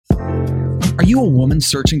you a woman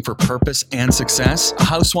searching for purpose and success? A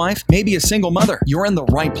housewife? Maybe a single mother? You're in the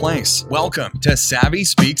right place. Welcome to Savvy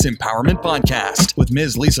Speaks Empowerment Podcast with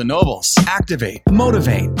Ms. Lisa Nobles. Activate,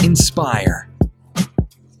 motivate, inspire.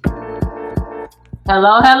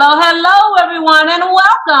 Hello, everyone, and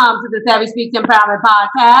welcome to the Savvy Speaks Empowerment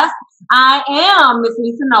Podcast. I am Ms.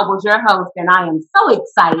 Lisa Nobles, your host, and I am so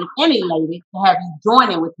excited and elated to have you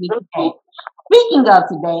joining with me today. Speaking of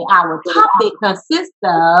today, our topic consists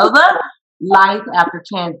of life after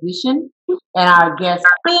transition, and our guest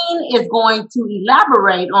Queen is going to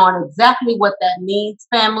elaborate on exactly what that means,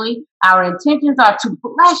 family. Our intentions are to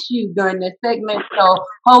bless you during this segment, so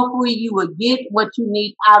hopefully you will get what you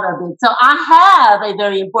need out of it. So I have a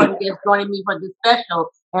very important guest joining me for this special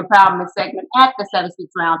empowerment segment at the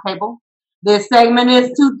 76 Roundtable. This segment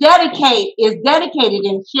is dedicated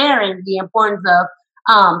in sharing the importance of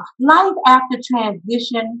life after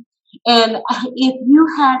transition. And if you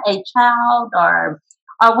had a child or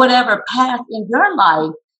whatever passed in your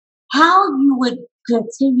life, how you would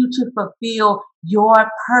continue to fulfill your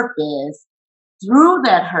purpose through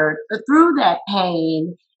that hurt, through that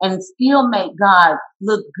pain, and still make God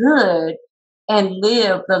look good and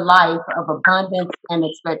live the life of abundance and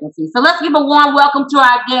expectancy. So let's give a warm welcome to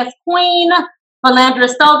our guest, Queen Philandra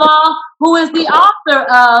Stovall, who is the author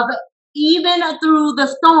of Even Through the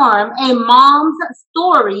Storm, a mom's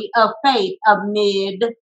story of faith amid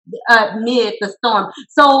the storm.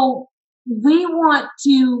 So we want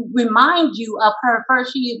to remind you of her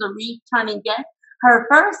first. She is a returning guest. Her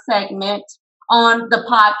first segment on the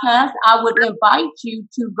podcast, I would invite you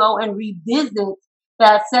to go and revisit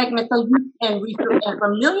that segment so you can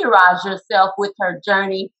familiarize yourself with her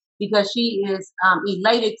journey, because she is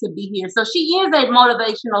elated to be here. So she is a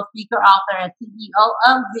motivational speaker, author, and CEO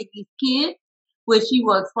of Ziggy's Kids, which she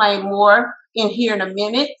will explain more in here in a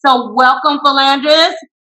minute. So welcome, Philandra.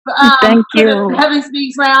 Thank you. To the Savvy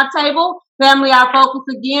Speaks Roundtable. Family, our focus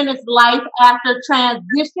again is life after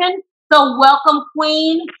transition. So welcome,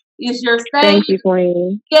 Queen. It's your stage. Thank you,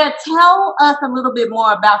 Queen. Yeah, tell us a little bit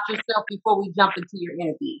more about yourself before we jump into your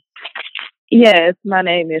interview. Yes, my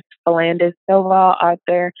name is Philandra Stovall,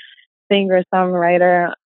 author, singer,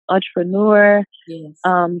 songwriter, entrepreneur,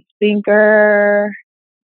 speaker,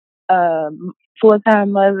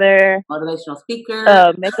 full-time mother, motivational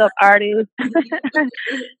speaker, makeup artist.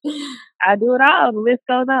 I do it all. The list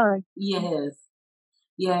goes on.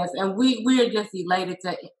 Yes, and we are just elated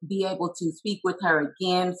to be able to speak with her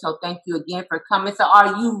again. So thank you again for coming. So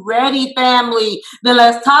are you ready, family? Then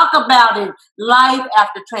let's talk about it. Life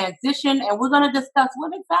after transition, and we're going to discuss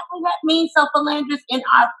what exactly that means. So Philandra, in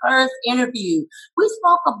our first interview, we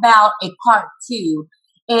spoke about a part 2.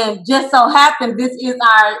 And just so happened, this is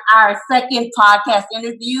our second podcast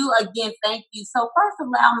interview. Again, thank you. So first,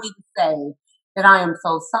 allow me to say that I am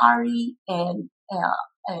so sorry, and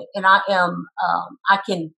I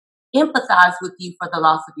can empathize with you for the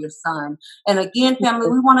loss of your son. And again, family,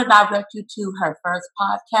 we want to direct you to her first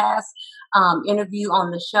podcast interview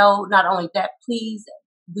on the show. Not only that, please,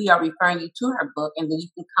 we are referring you to her book, and then you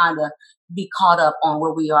can kind of be caught up on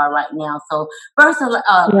where we are right now. So first, So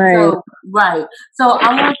I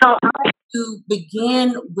want to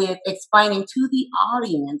begin with explaining to the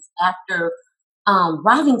audience, after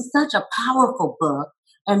writing such a powerful book,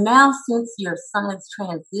 and now since your son's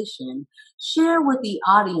transition, share with the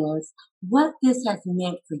audience what this has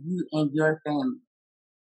meant for you and your family.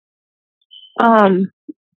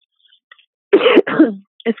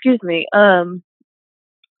 Excuse me. I'm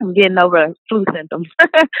getting over flu symptoms.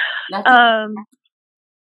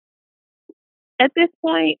 At this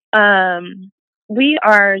point, we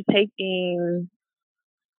are taking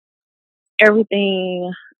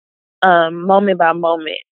everything moment by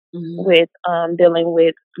moment with dealing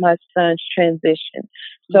with my son's transition.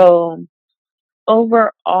 So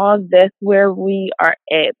overall, that's where we are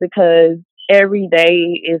at, because every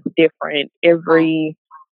day is different. Every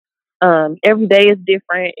day is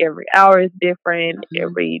different. Every hour is different.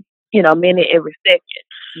 Every minute, every second.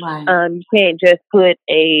 You can't just put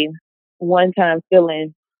a one-time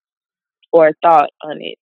feeling or thought on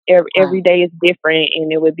it. Every day is different,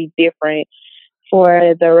 and it would be different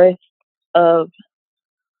for the rest of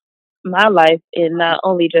my life, and not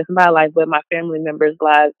only just my life, but my family members'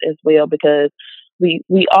 lives as well, because we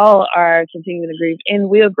all are continuing to grieve, and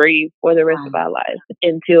we'll grieve for the rest of our lives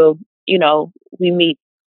until we meet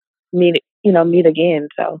again.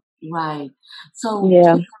 So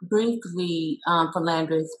just briefly,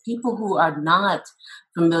 Philandra, people who are not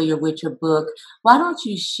familiar with your book, why don't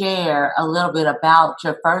you share a little bit about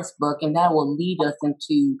your first book, and that will lead us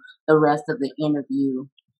into the rest of the interview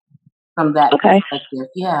from that perspective.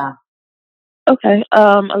 Okay.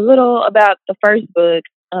 A little about the first book,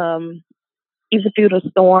 Even Through the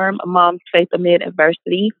Storm, A Mom's Faith Amid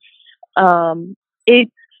Adversity. Um, it,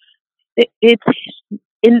 it's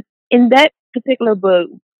in that particular book,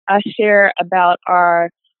 I share about our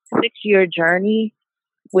 6 year journey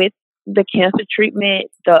with the cancer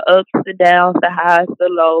treatment, the ups, the downs, the highs, the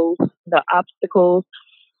lows, the obstacles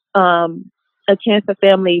a cancer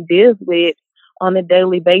family deals with on a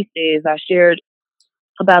daily basis. I shared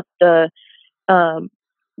about the um,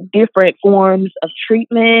 different forms of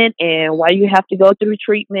treatment and why you have to go through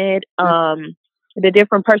treatment, the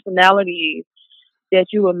different personalities that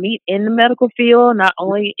you will meet in the medical field, not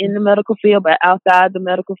only in the medical field, but outside the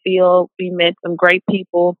medical field. We met some great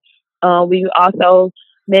people. We also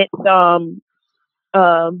met some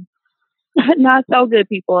um, not so good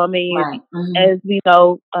people. I mean, Right. as we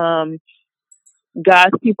know,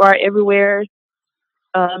 God's people are everywhere.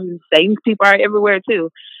 Satan's people are everywhere too.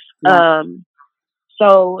 Right. Um,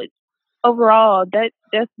 so overall,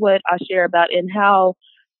 that's what I share about and how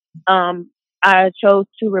um, I chose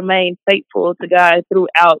to remain faithful to God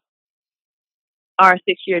throughout our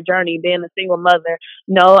 6 year journey, being a single mother.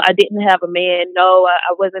 No, I didn't have a man. No,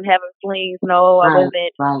 I wasn't having flings. No, I Right.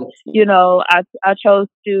 wasn't. Right. You know, I chose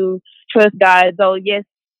to trust God. So yes,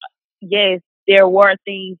 there were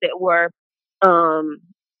things that were um,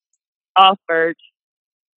 offered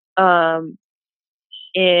um,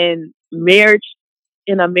 in marriage,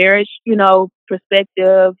 in a marriage,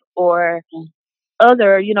 perspective or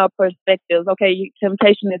other, perspectives. Okay,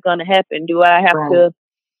 temptation is going to happen. Do I have Right. to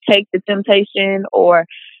take the temptation or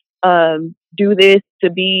do this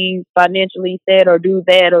to be financially set or do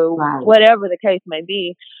that or Right. whatever the case may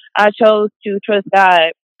be? I chose to trust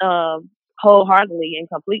God wholeheartedly and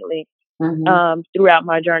completely throughout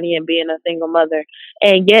my journey and being a single mother.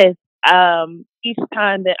 And yes, each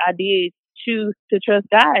time that I did choose to trust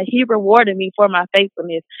God, He rewarded me for my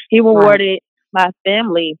faithfulness. He Right. rewarded my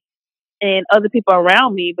family and other people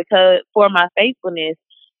around me because for my faithfulness.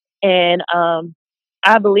 And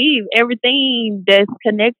I believe everything that's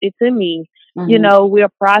connected to me, will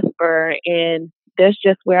prosper. And that's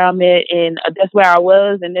just where I'm at, and that's where I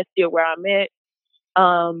was, and that's still where I'm at.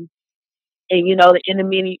 Um, and the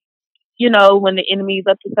enemy, when the enemy's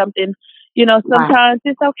up to something, Right. sometimes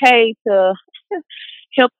it's okay to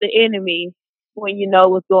help the enemy when you know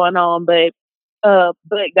what's going on, but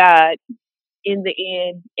God in the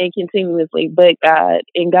end and continuously, but God,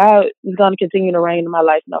 and God is going to continue to reign in my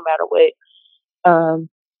life no matter what. Um,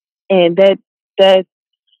 and that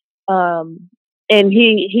and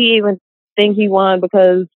he even think he won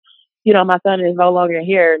because my son is no longer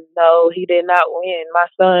here. No, he did not win. My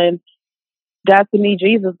son got to meet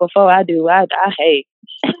Jesus before I do. I hate.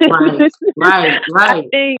 Right. Right. I Right.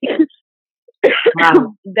 think Right.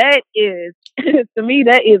 that is to me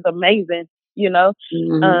that is amazing. You know,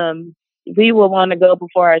 um, we will want to go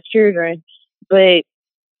before our children, but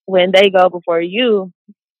when they go before you,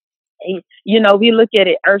 we look at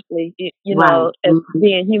it earthly. Right. As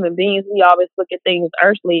being human beings, we always look at things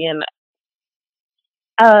earthly, and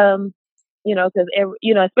because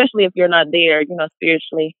especially if you're not there,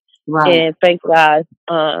 spiritually Right. and faith wise,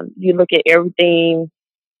 you look at everything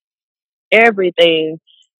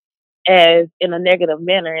as in a negative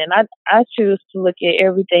manner, and I choose to look at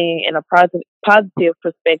everything in a positive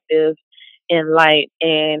perspective in light,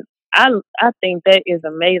 and I think that is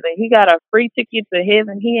amazing. He got a free ticket to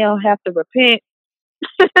heaven. He don't have to repent.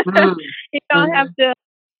 Mm. He don't have to,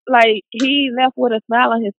 like, he left with a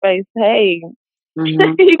smile on his face. Hey,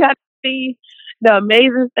 you got to see the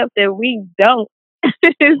amazing stuff that we don't.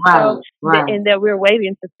 So, Right. Right. and that we're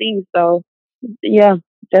waiting to see. So, yeah,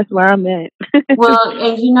 that's where I'm at. Well,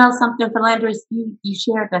 and you know something, Philandris, you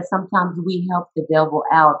shared that sometimes we help the devil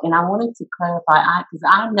out, and I wanted to clarify, because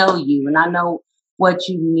I know you, and I know what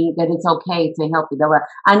you mean that it's okay to help the devil out.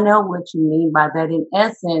 I know what you mean by that in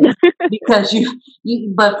essence, because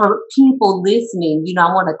but for people listening, I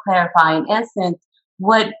want to clarify. In essence,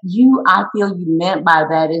 what I feel you meant by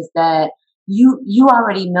that is that you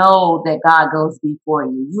already know that God goes before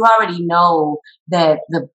you. You already know that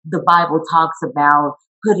the Bible talks about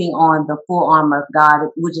putting on the full armor of God,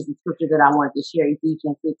 which is the scripture that I wanted to share,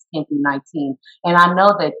 Ephesians 6:10-19. And I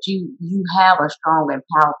know that you have a strong and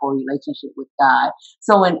powerful relationship with God.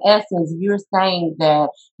 So in essence, you're saying that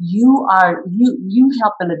you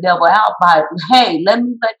helping the devil out by, hey, let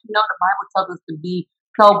me let you know the Bible tells us to be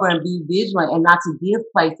sober and be vigilant and not to give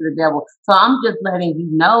place to the devil. So I'm just letting you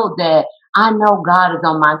know that I know God is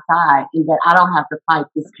on my side and that I don't have to fight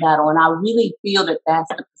this battle. And I really feel that that's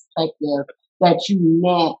the perspective that you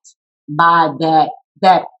meant by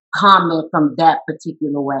that comment from that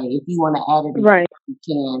particular way. If you want to add it, Right. you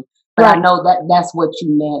can. But I know that that's what you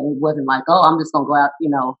meant. It wasn't like, oh, I'm just gonna go out.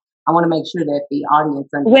 I want to make sure that the audience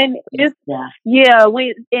when understands. it's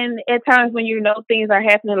when and at times when things are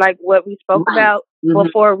happening, like what we spoke about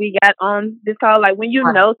before we got on this call, like when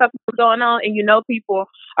know something's going on and people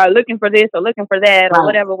are looking for this or looking for that or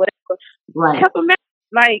whatever, help them out.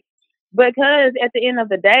 Like, because at the end of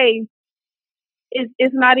the day,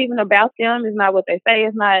 it's not even about them. It's not what they say.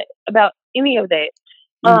 It's not about any of that.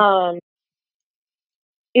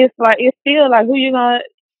 It's like, it's still like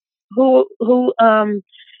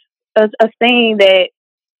a thing that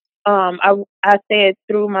I said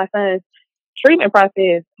through my son's treatment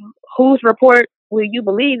process. Whose report will you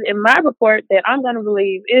believe? In my report that I'm going to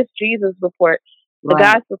believe is Jesus' report, the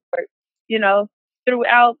God's report.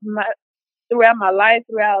 Throughout my life,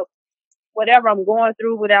 throughout whatever I'm going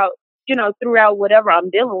through, throughout whatever I'm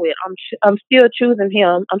dealing with, I'm still choosing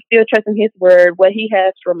Him. I'm still trusting His word, what He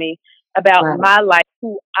has for me about my life,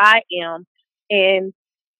 who I am, and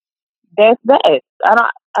that's that.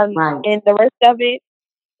 And the rest of it,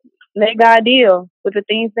 let God deal with the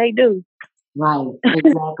things they do. Right,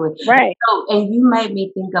 exactly. Right. So, and you made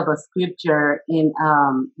me think of a scripture in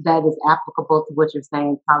that is applicable to what you're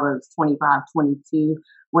saying, Proverbs 25:22,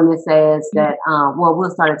 when it says that,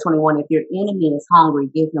 we'll start at 21. If your enemy is hungry,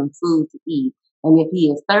 give him food to eat. And if he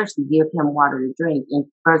is thirsty, give him water to drink.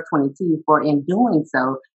 In verse 22, for in doing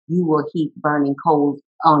so, you will heap burning coals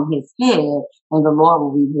on his head, and the Lord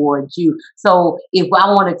will reward you. So if I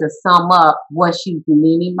wanted to sum up what she's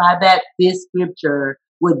meaning by that, this scripture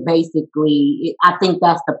would basically, I think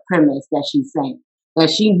that's the premise that she's saying. That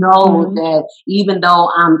she knows that even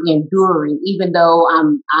though I'm enduring, even though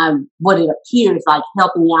I'm what it appears like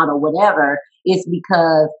helping out or whatever, it's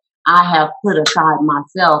because I have put aside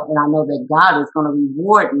myself, and I know that God is going to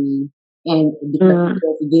reward me. And because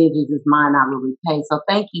the vengeance is mine, I will repay. So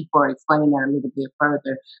thank you for explaining that a little bit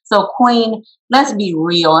further. So Queen, let's be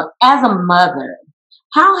real. As a mother,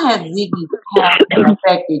 how has Ziggy's passing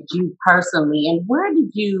affected you personally, and where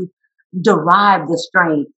did you derive the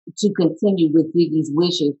strength to continue with Ziggy's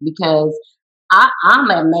wishes? Because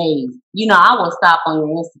I'm amazed. I will stop on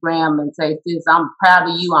your Instagram and say, sis, I'm proud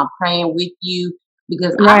of you. I'm praying with you,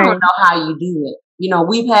 because I don't know how you do it.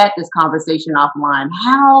 We've had this conversation offline.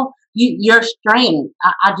 How your strength,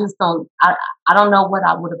 I just don't, I don't know what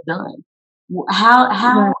I would have done. How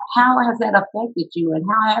has that affected you, and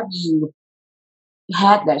how have you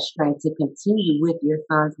had that strength to continue with your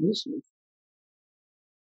son's wishes?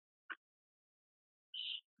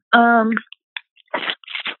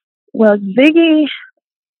 Well, Ziggy,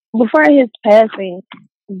 before his passing,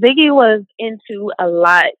 Ziggy was into a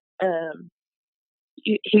lot.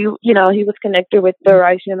 He was connected with the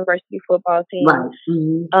Rice University football team. Right.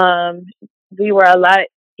 We were a lot,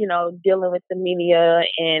 dealing with the media,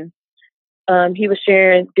 and he was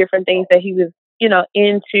sharing different things that he was,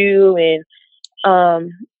 into, and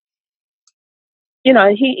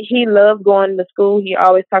he loved going to school. He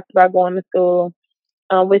always talked about going to school,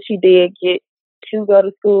 which he did get to go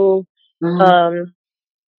to school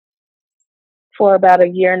for about a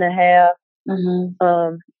year and a half,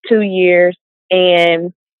 2 years.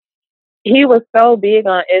 And he was so big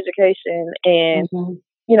on education and,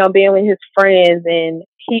 being with his friends. And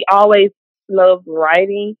he always loved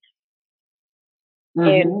writing.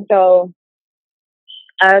 And so,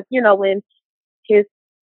 when his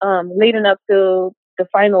leading up to the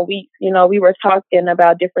final weeks, we were talking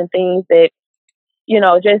about different things that,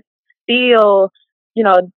 just still,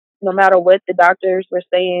 no matter what the doctors were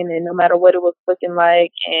saying, and no matter what it was looking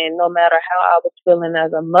like, and no matter how I was feeling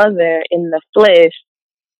as a mother in the flesh,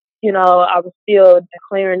 I was still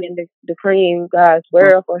declaring and decreeing God's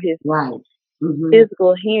word for his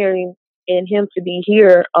physical hearing, and him to be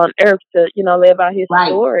here on earth to, live out his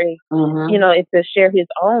story, and to share his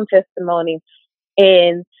own testimony.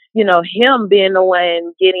 And, him being the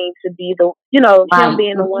one getting to be the, him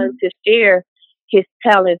being the one to share his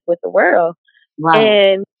talents with the world.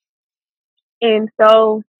 And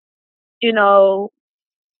so,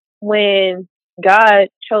 when God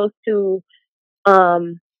chose to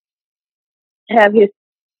have his,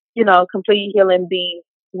 complete healing be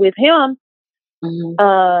with him,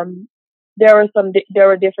 there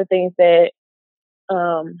were different things that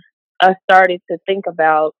I started to think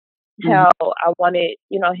about, how I wanted,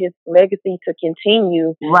 his legacy to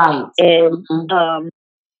continue. Right. And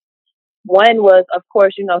one was, of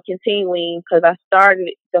course, continuing, because I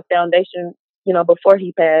started the foundation, before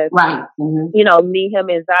he passed. Right. Me, him,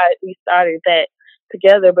 and Zai, we started that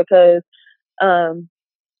together, because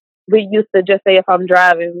we used to just say, if I'm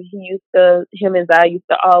driving, him and Zai used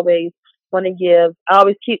to always want to give, I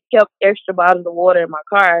always kept extra bottles of water in my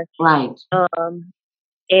car. Right.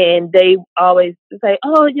 and they always say,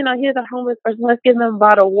 "Oh, here's a homeless person. Let's give them a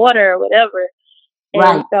bottle of water or whatever." And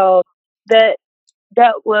Right. so that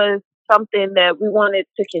was something that we wanted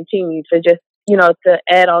to continue to just, to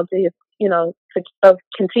add on to his, to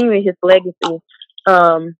continuing his legacy,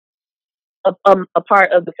 um, a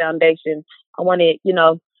part of the foundation. I wanted,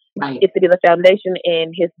 Right. it to be the foundation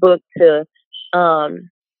and his book to,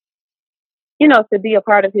 to be a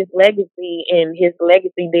part of his legacy, and his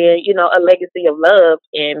legacy being, a legacy of love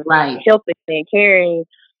and Right. helping and caring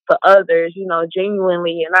for others,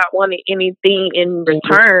 genuinely, and not wanting anything in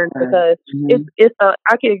return, because it's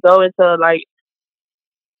I could go into like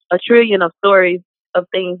a trillion of stories of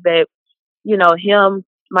things that, him,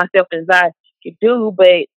 myself, and Zai could do,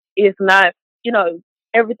 but it's not,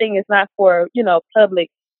 everything is not for, public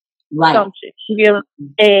Right. consumption.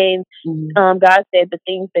 And God said the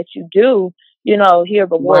things that you do, He'll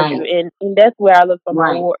reward Right. you, and that's where I look for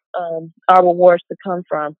my Right. our rewards to come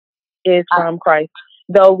from, is from Christ.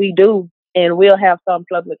 Though we do, and we'll have some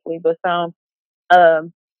publicly, but some,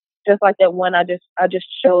 just like that one I just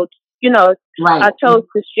showed, Right. I chose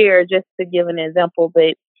to share just to give an example,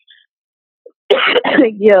 but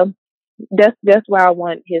yeah, that's why I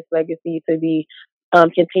want his legacy to be,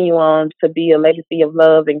 continue on to be a legacy of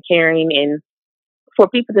love and caring, and for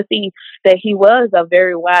people to see that he was a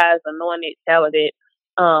very wise, anointed, talented,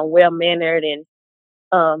 well mannered, and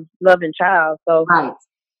loving child. So Right.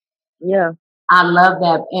 yeah. I love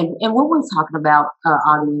that. And what we're talking about,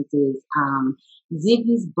 audience, is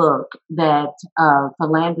Ziggy's book that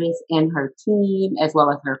Philandris and her team, as well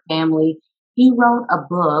as her family, he wrote a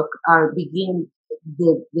book, or begin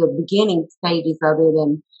the beginning stages of it,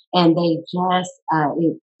 and they just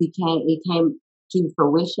it came to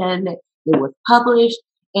fruition. It was published,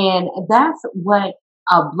 and that's what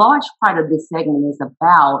a large part of this segment is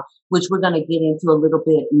about, which we're going to get into a little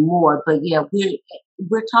bit more. But yeah,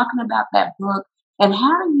 we're talking about that book, and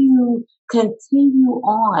how do you continue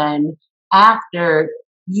on after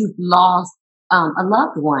you've lost a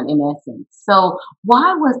loved one, in essence. So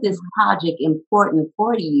why was this project important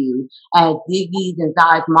for you as Ziggy's and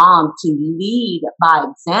Zai's mom to lead by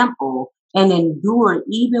example and endure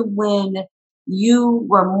even when you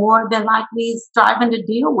were more than likely striving to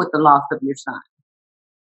deal with the loss of your son?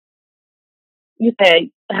 You said,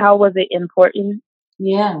 how was it important?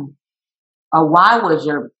 Yeah. Or why was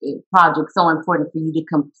your project so important for you to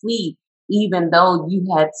complete, even though you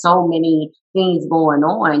had so many things going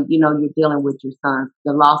on? You're dealing with your son,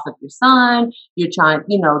 the loss of your son. You're trying,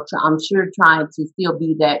 I'm sure trying to still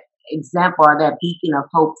be that example or that beacon of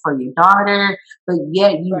hope for your daughter, but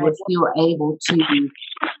yet you were still able to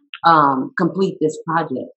complete this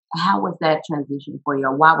project. How was that transition for you,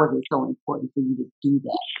 or why was it so important for you to do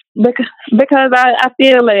that? Because I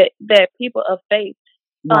feel that people of faith,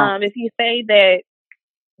 Right. if you say that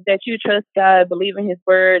you trust God, believe in His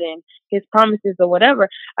word and His promises or whatever,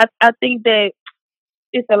 I think that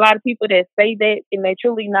it's a lot of people that say that and they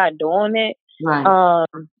truly not doing it. Right.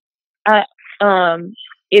 I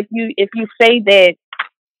if you say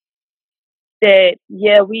that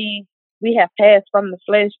yeah, we have passed from the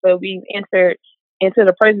flesh, but we've entered into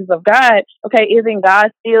the presence of God. Okay, isn't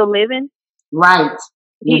God still living? Right.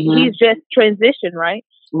 He's just transitioned, right?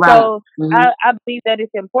 Right. So I believe that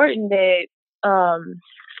it's important that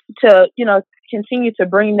to continue to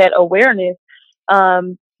bring that awareness,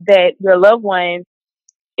 that your loved one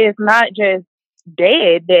is not just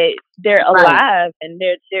dead, that they're Right. alive, and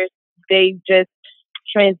they just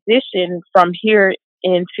transition from here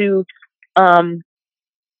into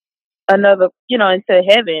another, into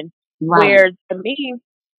heaven, Right. where to me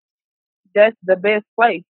that's the best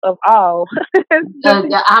place of all. I'm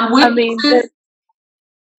with I mean, you.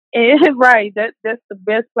 right, that's the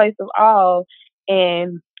best place of all,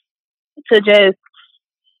 and to just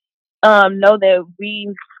know that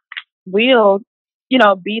we will,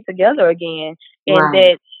 be together again, and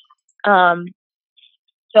Right. that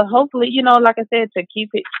so hopefully, like I said, to keep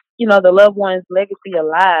it, the loved one's legacy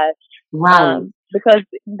alive, Right. because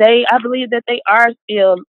I believe that they are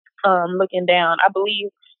still looking down. I believe,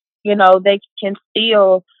 they can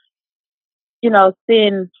still,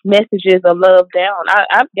 send messages of love down.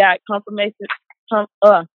 I've got confirmation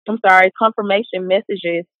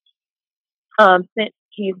messages since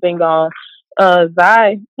he's been gone.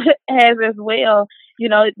 Zai has as well.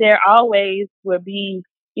 There always will be,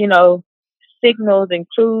 signals and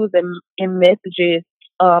clues and messages.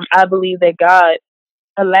 I believe that God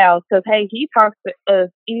allows, because hey, He talks to us.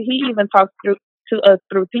 He even talks to us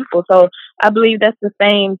through people. So I believe that's the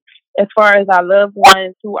same as far as our loved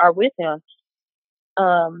ones who are with Him.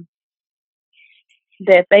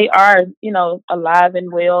 That they are, alive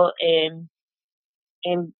and well, and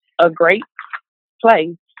in a great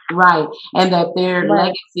place. Right. And that their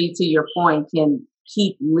Right. legacy, to your point, can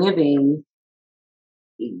keep living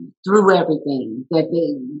through everything that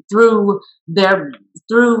they their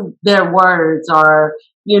through their words, or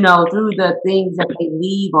through the things that they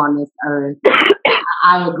leave on this earth.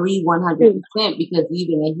 I agree 100%, because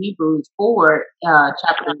even in Hebrews 4,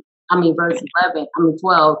 verse 11,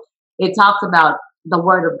 12, it talks about the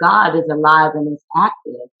word of God is alive and is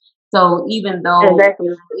active. So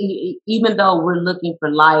Exactly. even though we're looking for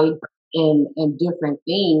life in different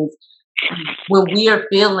things, when we are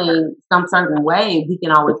feeling some certain way, we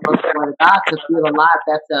can always go to the Word of God to feel alive.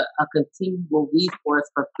 That's a continual resource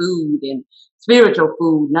for food and spiritual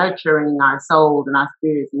food, nurturing our souls and our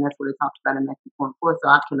spirits. And that's what it talks about in Matthew 4. So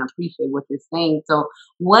I can appreciate what you're saying. So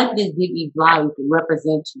what does Ziggy's life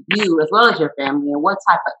represent to you as well as your family? And what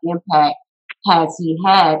type of impact has he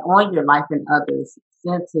had on your life and others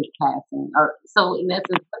since his passing? Or so in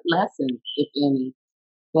essence, what lessons, if any,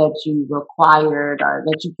 that you required or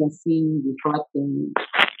that you can see reflecting?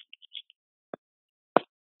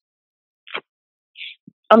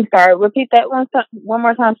 I'm sorry. Repeat that one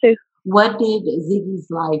more time, too. What did Ziggy's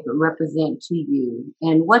life represent to you,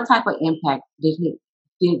 and what type of impact did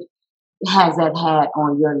has that had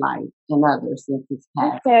on your life and others since his This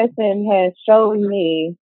passing? person has shown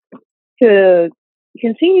me to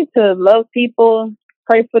continue to love people,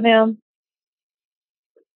 pray for them,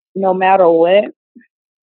 no matter what.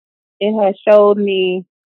 It has showed me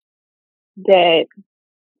that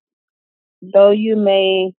though you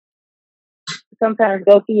may sometimes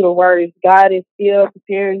go through the worst, God is still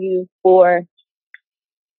preparing you for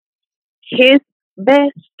His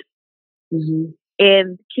best. Mm-hmm.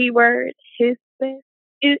 And keyword, His best.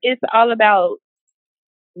 It's all about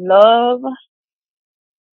love.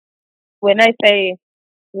 When I say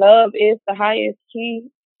love is the highest key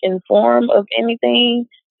and form of anything,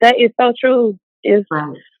 that is so true. Is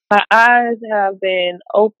Right. my eyes have been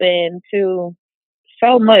open to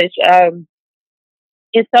so much.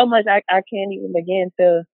 It's so much I can't even begin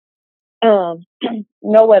to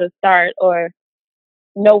know where to start or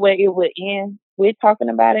know where it would end with talking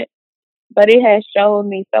about it. But it has shown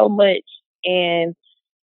me so much and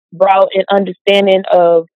brought an understanding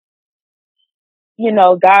of,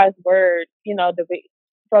 God's word,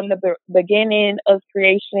 from the beginning of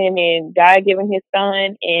creation and God giving his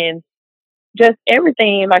son and just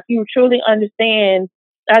everything. Like you truly understand.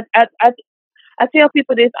 I tell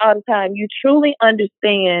people this all the time. You truly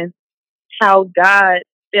understand how God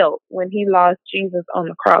felt when he lost Jesus on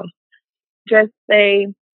the cross. Just say,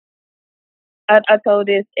 I told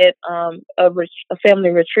this at a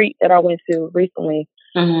family retreat that I went to recently.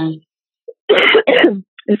 Mm-hmm.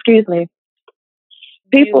 Excuse me.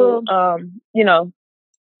 People,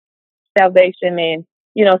 salvation and,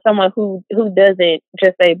 someone who doesn't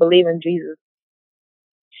just say believe in Jesus.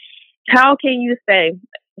 How can you say,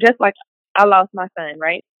 just like I lost my son,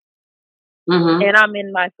 right? Mm-hmm. And I'm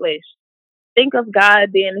in my flesh. Think of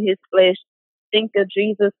God being in his flesh. Think of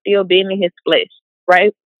Jesus still being in his flesh,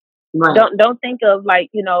 right? Right. Don't think of like,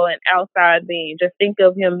 an outside being. Just think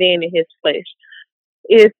of him being in his flesh.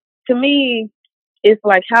 It's, to me, it's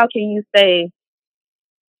like, how can you say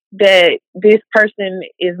that this person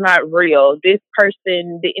is not real? This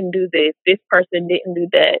person didn't do this. This person didn't do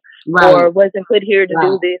that. Right. Or wasn't put here to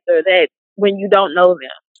do this or that when you don't know them.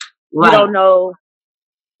 Right. You don't know,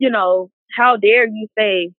 how dare you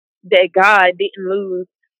say that God didn't lose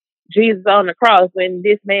Jesus on the cross when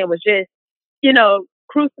this man was just,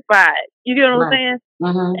 crucified. You get what I'm saying?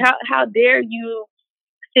 Mm-hmm. How dare you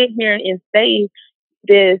sit here and say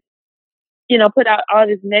this, put out all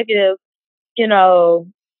this negative,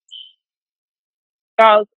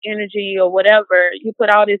 thoughts, energy, or whatever. You put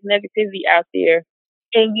all this negativity out there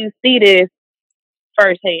and you see this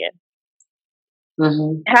firsthand.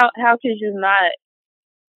 Mm-hmm. How could you not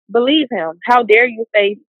believe him? How dare you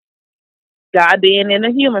say God being in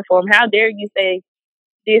a human form? How dare you say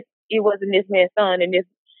this? It wasn't this man's son, and this.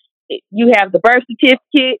 You have the birth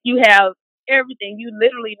certificate. You have everything. You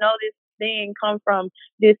literally know this thing come from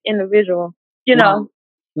this individual. Mm-hmm.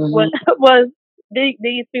 Was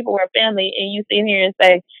these people were family, and you sit here and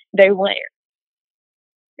say they weren't.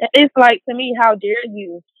 It's like, to me, how dare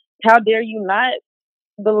you? How dare you not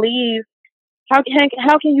believe? How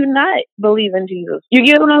can you not believe in Jesus? You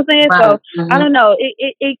get what I'm saying? Right. So Mm-hmm. I don't know.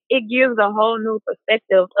 It gives a whole new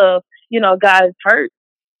perspective of God's hurt.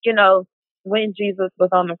 When Jesus was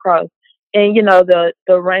on the cross, and the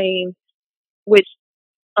rain, which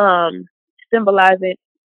symbolizing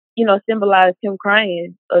symbolized him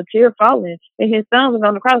crying, a tear falling, and his son was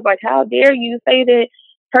on the cross. Like, how dare you say that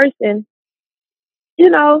person?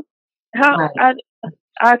 How Right.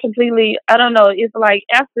 I don't know. It's like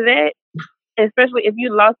after that, especially if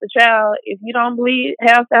you lost a child, if you don't believe,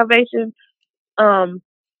 have salvation, um,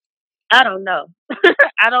 I don't know.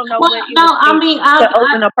 I don't know Well, what it no, would I take mean, to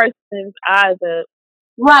open a person's eyes up.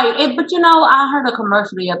 right. But I heard a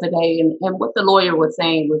commercial the other day, and what the lawyer was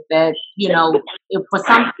saying was that if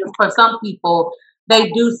for some people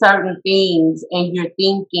they do certain things, and you're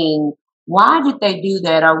thinking, why did they do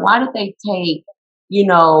that, or why did they take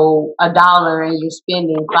 $1 and you're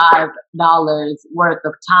spending $5 worth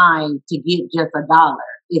of time to get just $1?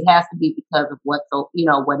 It has to be because of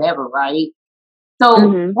whatever, right? So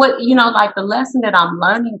Mhm. what like the lesson that I'm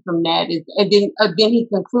learning from that is, and then he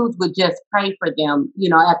concludes with just pray for them.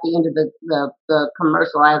 At the end of the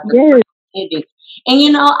commercial, as the Yes. ending,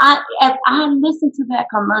 and I listened to that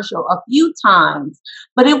commercial a few times,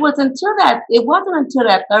 but it wasn't until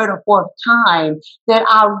that third or fourth time that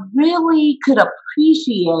I really could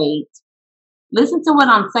appreciate. Listen to what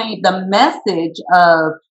I'm saying. The message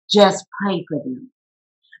of just pray for them.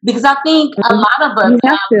 Because I think a Mhm. lot of us You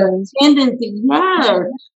have have the to. tendency, yes,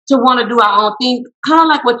 to want to do our own thing. Kind of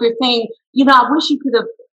like what you're saying. I wish you could have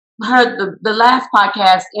heard the last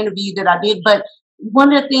podcast interview that I did, but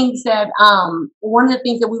one of the things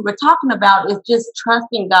that we were talking about is just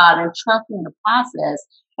trusting God and trusting the process.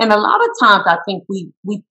 And a lot of times I think we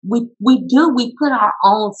put our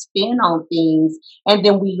own spin on things, and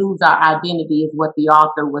then we lose our identity, is what the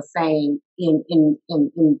author was saying in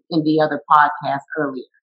the other podcast earlier.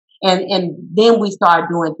 And then we start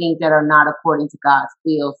doing things that are not according to God's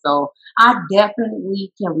will. So I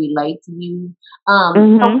definitely can relate to you. So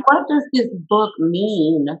Mhm. what does this book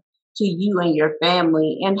mean to you and your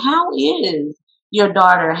family, and how is your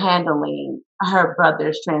daughter handling her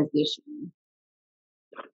brother's transition?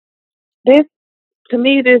 This to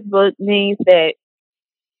me, this book means that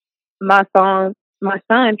my son, my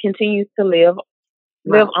son continues to live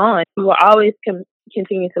Right, on. He will always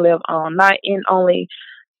continue to live on, not in only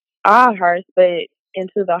our hearts, but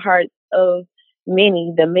into the hearts of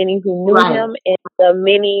many, the many who knew right. him and the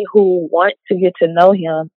many who want to get to know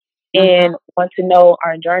him Hmm. and want to know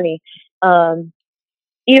our journey. Um,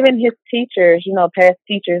 Even his teachers, past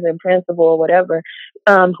teachers and principal or whatever,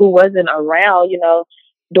 who wasn't around,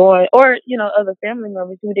 during, or, other family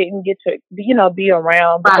members who didn't get to, be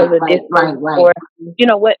around because Right, of right, distance right, right. or,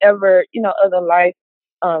 whatever, other life,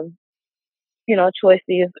 um,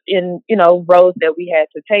 choices in, roads that we had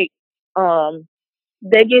to take. Um,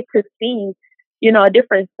 they get to see, a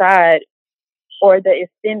different side or the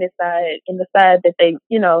extended side and the side that they,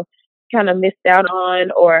 kind of missed out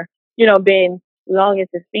on or, been longing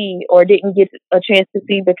to see or didn't get a chance to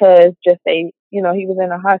see because just he was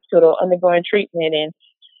in a hospital undergoing treatment and,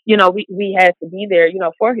 we had to be there,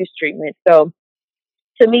 for his treatment. So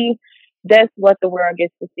to me, that's what the world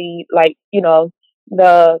gets to see, like, the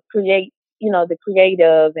the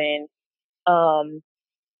creative and, um,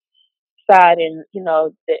 side and,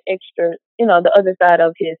 the extra, the other side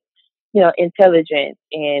of his, intelligence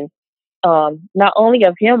and not only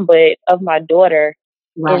of him but of my daughter,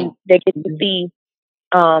 Right. and they get to see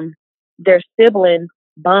um their sibling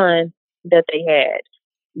bond that they had,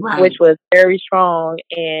 which Right. was very strong,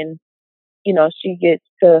 and she gets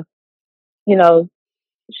to you know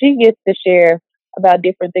she gets to share about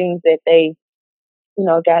different things that they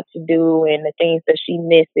got to do and the things that she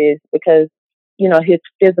misses because his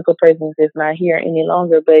physical presence is not here any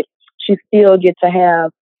longer, but she still get to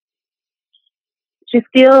have she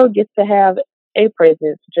still gets to have a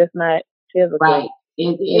presence, just not Right. physical.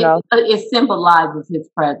 It, You it know it symbolizes his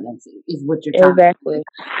presence, is what you're trying to say. exactly.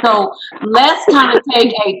 So let's kind of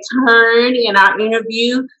take a turn in our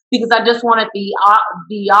interview, because I just wanted the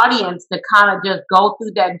audience to kind of just go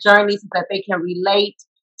through that journey so that they can relate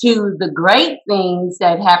to the great things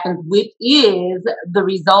that happens, which is the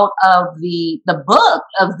result of the book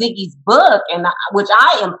of Ziggy's book, and which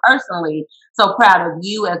I am personally so proud of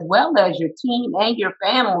you as well as your team and your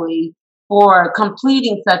family for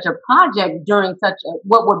completing such a project during such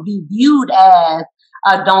what would be viewed as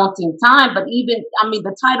a daunting time. But even, I mean,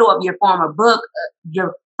 the title of your former book,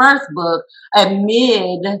 your first book,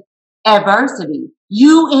 Amid Adversity,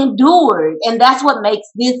 you endured, and that's what makes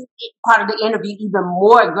this part of the interview even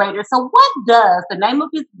more greater. So, what does the name of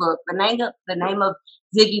his book? The name of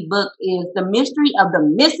Ziggy book is The Mystery of the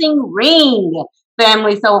Missing Ring,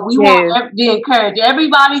 family. So we want Yes, to encourage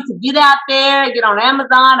everybody to get out there, get on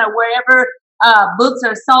Amazon or wherever books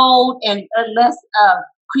are sold, and let's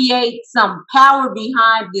create some power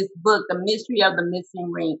behind this book, The Mystery of the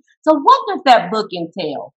Missing Ring. So, what does that book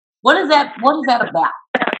entail? What is that? What is that about?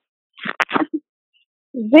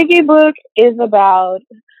 Ziggy book is about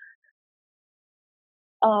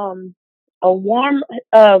um a warm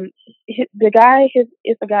the guy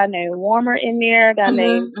it's a guy named Warmer in there, a guy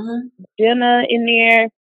named Jenna in there,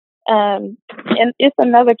 and it's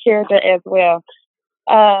another character as well.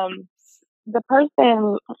 The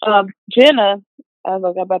person, Jenna, I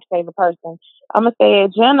was about to say the person. I'm gonna say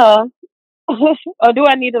Jenna. Or do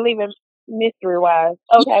I need to leave it mystery wise?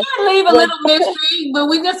 You Okay. can leave a little mystery, but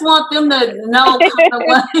we just want them to know kind of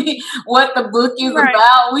what the book is Right.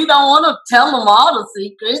 about. We don't want to tell them all the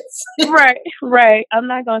secrets. Right. I'm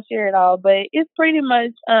not gonna share it all, but it's pretty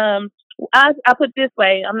much. I put it this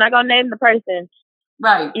way. I'm not gonna name the person,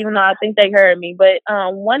 Right. even though I think they heard me. But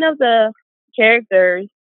one of the characters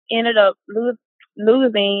ended up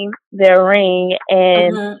losing their ring,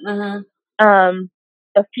 and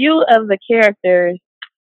a few of the characters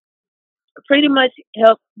pretty much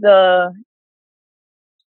help that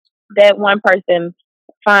one person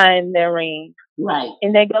find their ring. Right.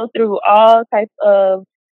 And they go through all types of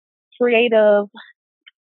creative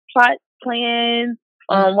plot plans.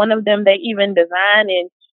 One of them, they even designed and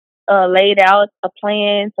laid out a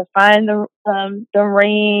plan to find the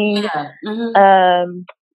ring. Yeah.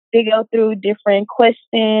 They go through different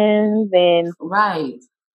questions and right.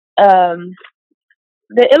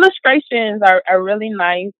 The illustrations are really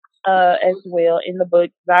nice as well in the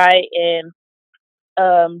book. Zai and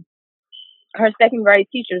her second grade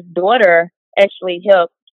teacher's daughter actually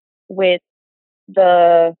helped with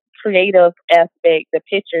the creative aspect, the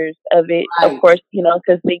pictures of it. Right. Of course,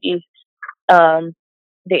 because Ziggy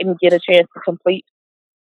didn't get a chance to complete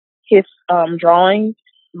his drawings.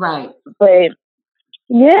 Right. But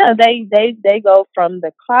yeah, they go from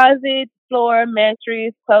the closet, floor,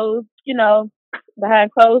 mattress, clothes,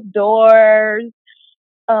 behind closed doors.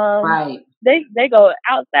 Right. They go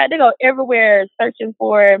outside. They go everywhere searching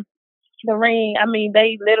for the ring. I mean,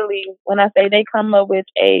 they literally, when I say they come up with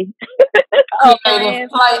a creative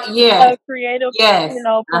plan, yes. A creative, yes.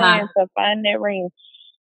 plan to find that ring.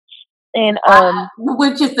 And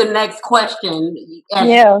which is the next question.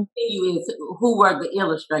 Is who were the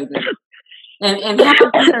illustrators? And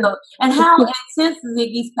how since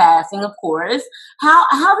Ziggy's passing, of course,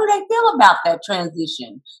 how do they feel about that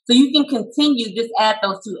transition? So you can continue, just add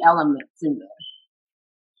those two elements in there.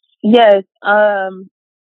 Yes,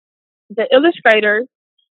 the illustrators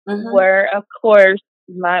were, of course,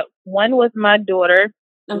 one was my daughter,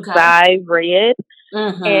 Zai Red,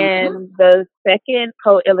 and the second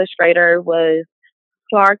co-illustrator was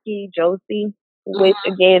Clarky Josie, which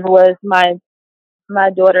again was my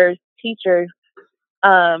daughter's teacher.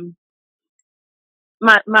 My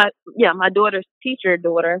daughter's teacher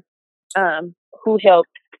daughter, who helped,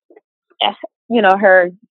 her,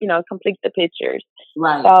 complete the pictures.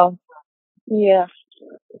 Right. So, yeah.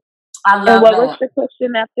 I love and what that. was the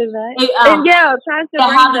question after that? Trying to bring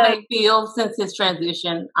how do they feel since his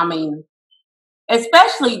transition? I mean,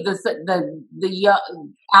 especially the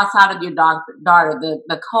outside of your daughter,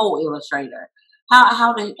 the co-illustrator.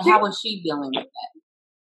 How was she dealing with that?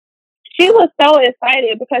 She was so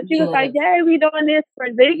excited because she was like, "Yay, we doing this for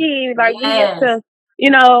Ziggy! Like we get to,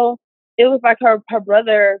 it was like her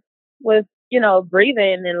brother was,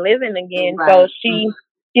 breathing and living again. Right. So she,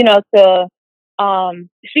 she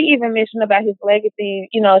even mentioned about his legacy.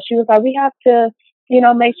 She was like, we have to,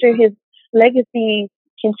 make sure his legacy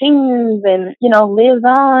continues and, lives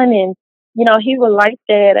on. And, he would like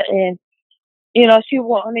that. And, she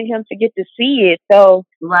wanted him to get to see it. So,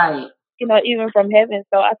 right. Even from heaven.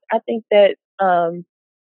 So I think that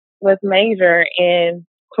was major. And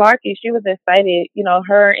Clarky, she was excited.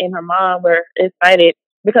 Her and her mom were excited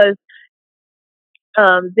because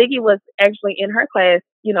Ziggy was actually in her class,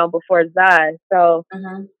 before Zai. So,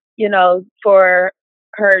 for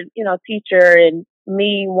her, teacher and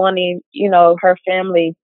me wanting, her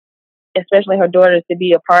family, especially her daughters, to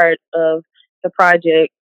be a part of the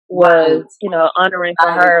project was, honoring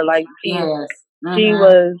for her. Like she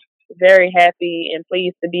was very happy and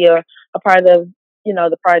pleased to be a part of,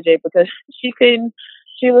 the project because she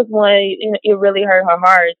was one, it really hurt her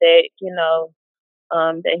heart that,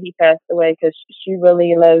 that he passed away because she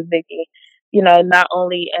really loves Vicky, not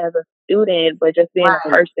only as a student, but just being a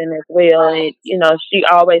person as well. And, she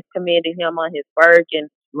always commended him on his work and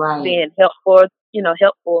being helpful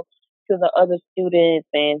to the other students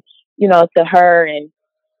and, to her and,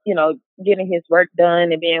 getting his work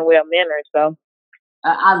done and being well mannered. So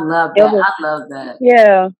I love that. I love that.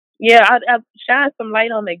 Yeah. Yeah. I shine some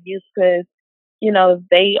light on the youth because,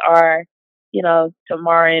 they are,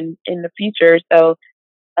 tomorrow in the future. So,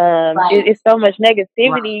 it's so much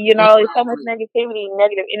negativity, it's so much negativity,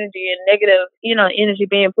 negative energy and negative, energy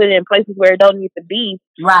being put in places where it don't need to be.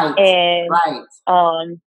 Right. And,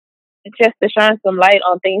 just to shine some light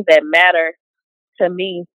on things that matter to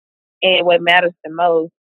me and what matters the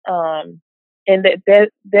most. And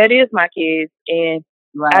that is my kids, and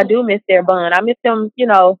I Right. do miss their bond. I miss them,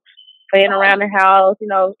 playing around the house,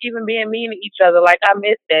 even being mean to each other. Like I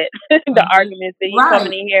miss that the Mhm. arguments that you Right.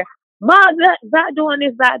 coming in here, Mom, not doing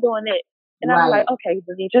this, not doing that. And I'm Right. like, okay,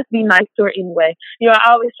 Billy, just be nice to her anyway. I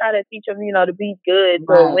always try to teach him, to be good to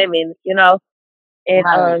Right. women, and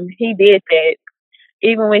Right. he did that.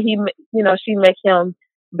 Even when she make him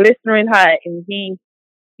blistering hot, and he,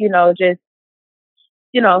 just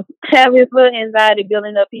have his little anxiety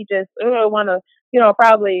building up. He just want to,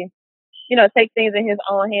 probably, take things in his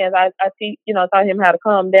own hands. I teach, taught him how to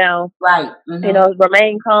calm down, Right.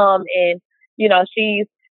 remain calm, and she's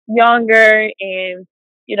younger, and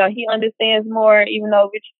he understands more. Even though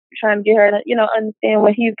we're trying to get her to, understand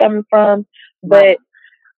where he's coming from, Right.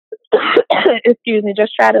 but excuse me,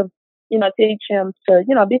 just try to, teach him to,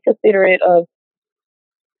 be considerate of,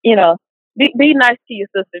 you know, be nice to your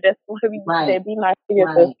sister. That's what we Right. say. Be nice to your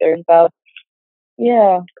Right. sister. So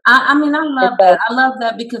yeah, I mean, I it's love that. I love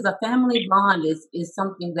that because a family bond is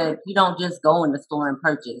something that you don't just go in the store and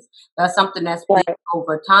purchase. That's something that's built right.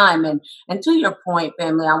 over time. And to your point,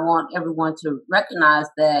 family, I want everyone to recognize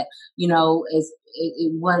that is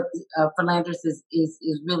what Philandris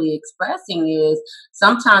is really expressing is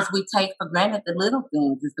sometimes we take for granted the little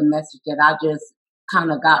things. Is the message that I just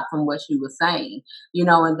kind of got from what she was saying,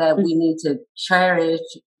 and that we need to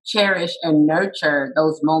cherish and nurture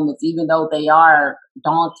those moments, even though they are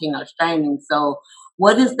daunting or straining. So,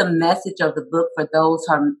 what is the message of the book for those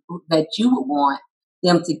that you would want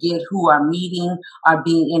them to get who are meeting or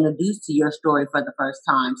being introduced to your story for the first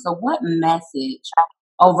time? So, what message,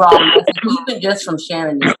 overall message, even just from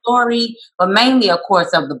sharing the story, but mainly, of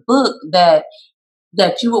course, of the book that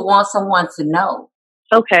you would want someone to know?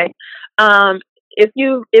 Okay. Um, if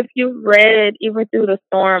you read Even Through the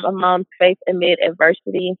Storm, A Mom's Faith Amid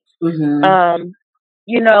Adversity, Mm-hmm. um,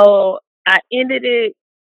 I ended it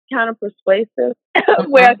kind of persuasive,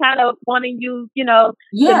 where Mm-hmm. kind of wanting you, to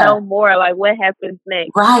Yeah. know more, like what happens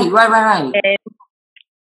next, Right. Right. Right. Right.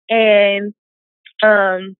 and and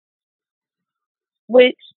um,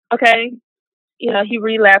 which okay, he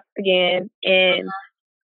relapsed again, and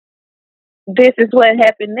this is what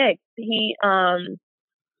happened next.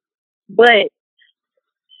 But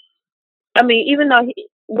I mean, even though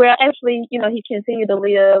well, actually, he continued to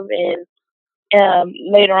live, and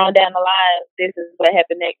later on down the line, this is what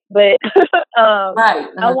happened next. But Right.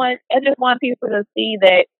 I just want people to see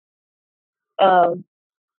that um,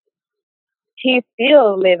 he's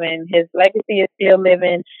still living. His legacy is still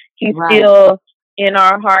living. He's Right. still in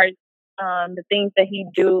our hearts. The things that he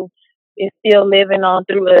do is still living on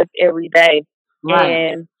through us every day.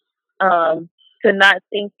 Right. And to not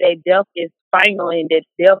think that death is final and that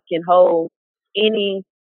death can hold any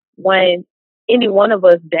one any one of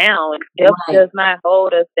us down. Death Right. does not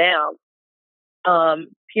hold us down.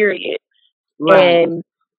 Period. Right. And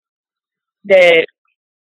that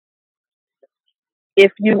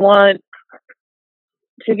if you want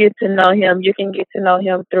to get to know him, you can get to know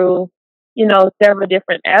him through, several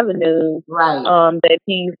different avenues Right. that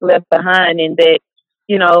he's left behind, and that,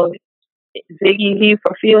 you know, Ziggy, he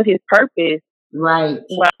fulfilled his purpose Right.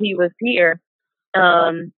 while he was here.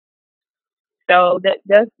 Um, so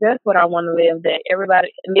that's what I want to live. That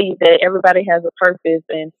everybody has a purpose,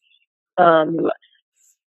 and um,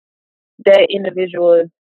 that individual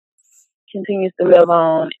continues to live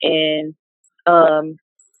on, and um,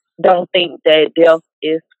 don't think that death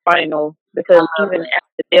is final, I because love even it.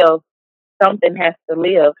 after death, something has to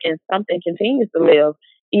live, and something continues to live,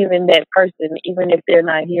 even that person, even if they're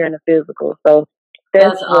not here in the physical. So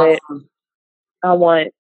that's That's what awesome. I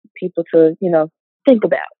want people to, think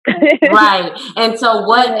about. Right. And so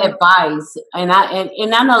what Yeah. advice, and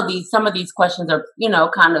I know some of these questions are,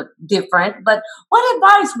 kind of different, but what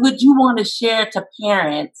advice would you want to share to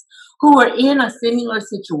parents who are in a similar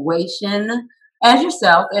situation as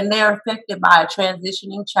yourself and they're affected by a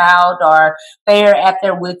transitioning child, or they're at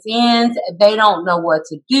their wits' ends, they don't know what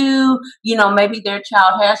to do, maybe their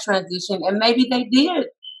child has transitioned and maybe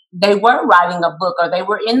they were writing a book or they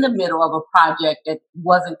were in the middle of a project that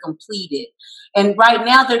wasn't completed, and right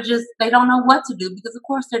now they don't know what to do because of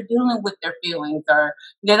course they're dealing with their feelings or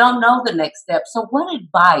they don't know the next step. So what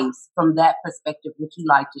advice from that perspective would you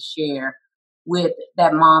like to share with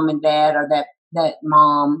that mom and dad, or that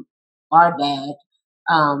mom or dad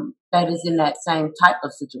that is in that same type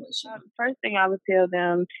of situation? First thing I would tell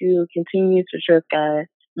them to continue to trust God.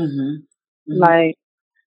 Mm-hmm. Mm-hmm. Like,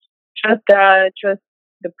 trust God, trust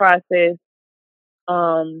the process,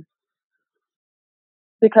 um,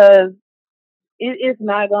 because it's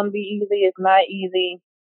not going to be easy. It's not easy.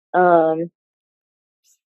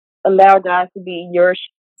 Allow God to be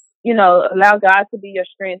allow God to be your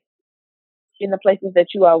strength in the places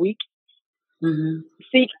that you are weak. Mm-hmm.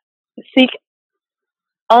 Seek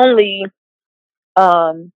only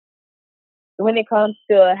when it comes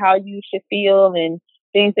to how you should feel and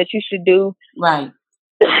things that you should do. Right.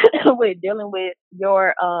 With dealing with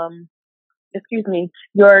your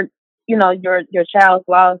your child's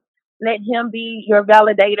loss. Let him be your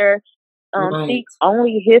validator. Right. Seek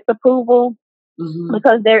only his approval,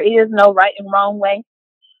 because there is no right and wrong way.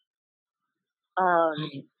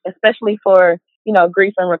 Especially for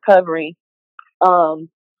grief and recovery.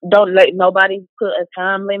 Don't let nobody put a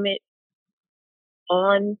time limit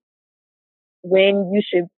on when you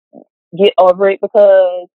should get over it,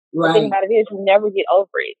 because the thing about it is you never get over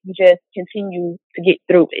it. You just continue to get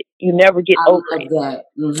through it. You never get over it. That.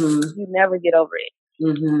 Mm-hmm. You never get over it.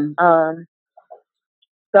 Mm-hmm.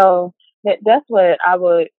 So that's what I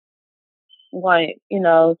would want,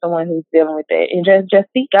 someone who's dealing with that, and just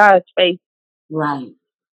seek God's face. Right.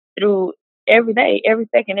 Through every day, every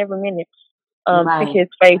second, every minute. Seek his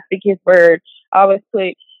face, seek his word. Always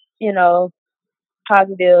put,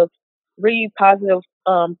 positive, read positive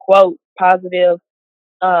quotes, positive,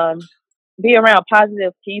 be around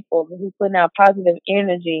positive people who's putting out positive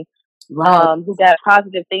energy, who got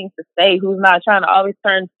positive things to say, who's not trying to always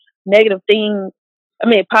turn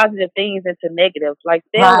positive things into negative. Like,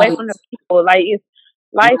 stay away from the people. Like,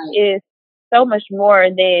 life is so much more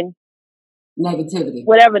than negativity.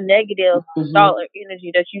 Whatever negative thought or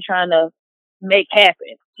energy that you're trying to make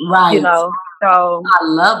happen. Right. So I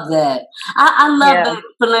love that. I love that,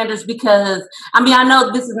 Philanders, because I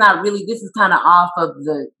know this is kind of off of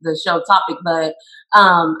the show topic, but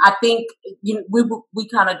I think we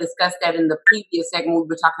kind of discussed that in the previous segment. We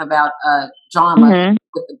were talking about drama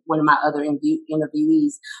with one of my other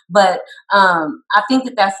interviewees, but I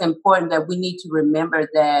think that's important, that we need to remember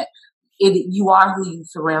that you are who you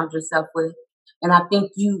surround yourself with. And I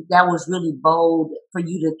think that was really bold for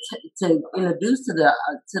you to introduce to the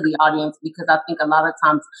audience, because I think a lot of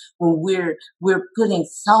times when we're putting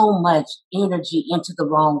so much energy into the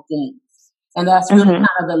wrong things, and that's really kind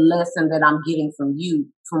of the lesson that I'm getting from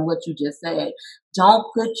you, from what you just said.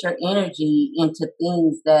 Don't put your energy into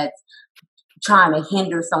things that's trying to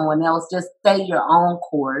hinder someone else. Just stay your own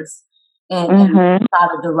course. And try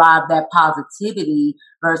to derive that positivity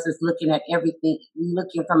versus looking at everything,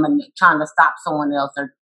 trying to stop someone else,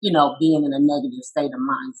 or being in a negative state of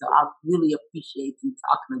mind. So I really appreciate you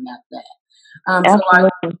talking about that.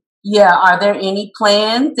 Are there any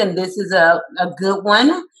plans? And this is a good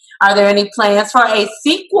one. Are there any plans for a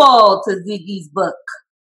sequel to Ziggy's book?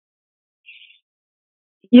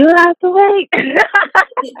 You have to wait.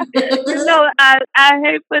 I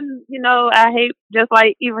hate putting, I hate, just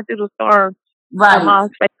like even through the storm. Right.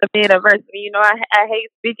 Amongst faith adversity. I hate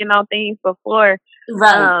speaking on things before.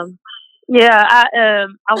 Right.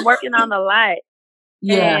 I'm working on a lot.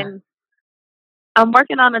 Yeah. And I'm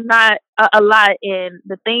working on a lot, and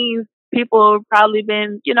the things people have probably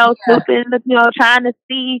been, snooping, trying to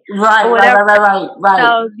see. Right, or whatever.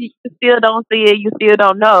 Right. You still don't see it. You still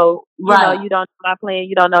don't know. Right. You don't know my plan.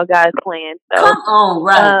 You don't know God's plan. So, come on,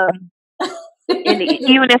 right. And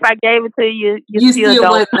even if I gave it to you, you still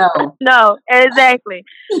don't wouldn't know. No, exactly.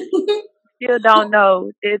 Still don't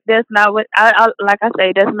know. That's not what like I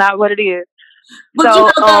say. That's not what it is. But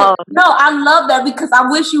I love that, because I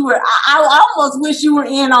wish you were. I almost wish you were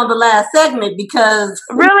in on the last segment, because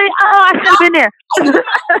really, I should have been there.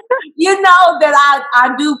 That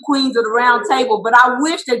I do Queens of the Round Table, but I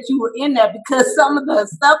wish that you were in there, because some of the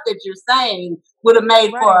stuff that you're saying would have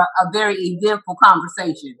made for a very eventful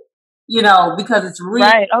conversation. Because it's real.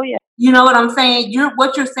 Right. Oh yeah. You know what I'm saying?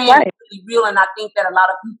 What you're saying is really real, and I think that a lot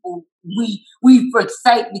of people we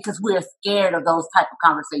forsake because we're scared of those type of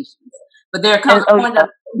conversations. But there comes a point of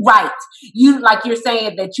you're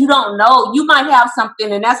saying that you don't know. You might have something,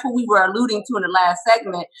 and that's what we were alluding to in the last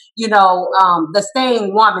segment. The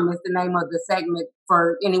Staying Woman is the name of the segment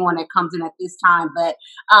for anyone that comes in at this time. But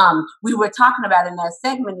we were talking about in that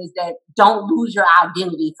segment is that don't lose your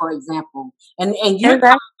identity, for example, and you're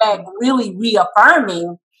coming back really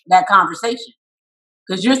reaffirming that conversation,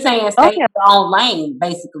 because you're saying stay in your own lane.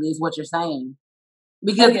 Basically, is what you're saying.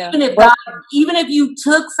 Because even if you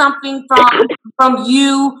took something from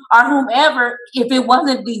you or whomever, if it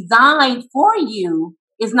wasn't designed for you,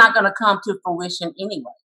 it's not going to come to fruition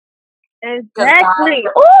anyway. Exactly.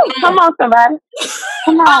 Oh, come on, somebody.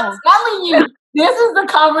 Come on. I'm telling you, this is the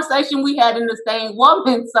conversation we had in the Staying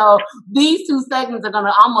Woman. So these two segments are going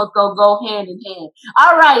to almost go hand in hand.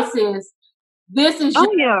 All right, sis. This is Oh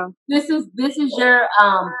your yeah. this is your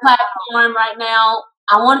platform right now.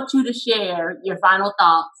 I wanted you to share your final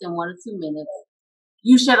thoughts in 1 or 2 minutes.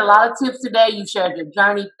 You shared a lot of tips today. You shared your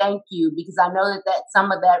journey. Thank you, because I know that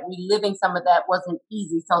some of that, reliving some of that, wasn't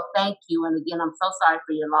easy. So thank you. And again, I'm so sorry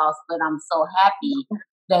for your loss, but I'm so happy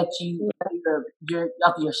that you're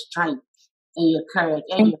of your strength and your courage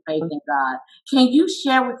and your faith in God. Can you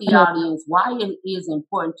share with the audience why it is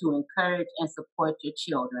important to encourage and support your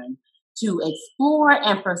children to explore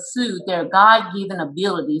and pursue their God-given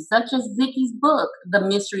abilities, such as Vicky's book, The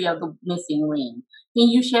Mystery of the Missing Ring? Can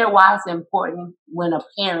you share why it's important when a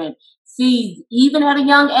parent sees, even at a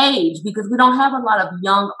young age, because we don't have a lot of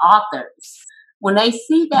young authors, when they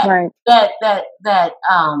see Right. that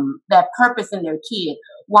purpose in their kid,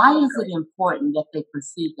 why is it important that they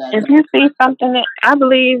pursue that? If you see something that I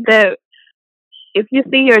believe that if you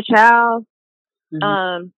see your child,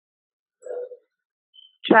 Mm-hmm.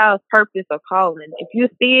 child's purpose or calling, if you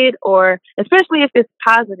see it, or especially if it's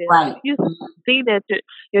positive, Right. if you see that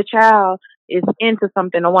your child is into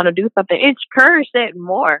something or want to do something, encourage that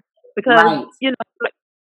more, because Right.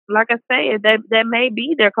 like I said, that may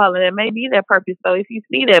be their calling, that may be their purpose. So if you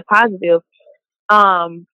see that positive,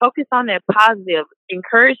 focus on that positive,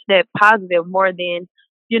 encourage that positive more than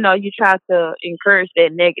you try to encourage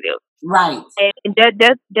that negative. Right. And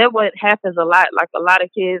that what happens a lot. Like a lot of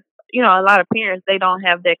kids, a lot of parents, they don't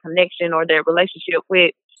have that connection or that relationship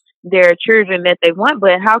with their children that they want.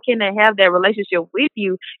 But how can they have that relationship with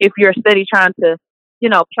you if you're steady trying to,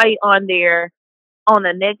 play on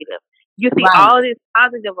the negative? You see Right. all this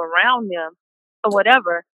positive around them or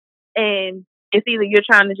whatever, and it's either you're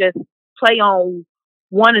trying to just play on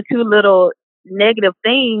one or two little negative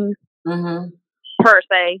things Mm-hmm. per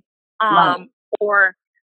se, Right. or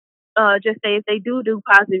just say if they do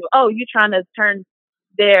positive, oh, you're trying to turn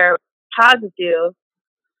their positive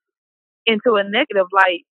into a negative.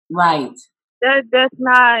 Like Right. that's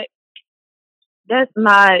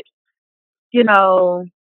not you know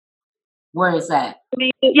Where is that? I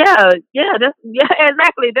mean, yeah,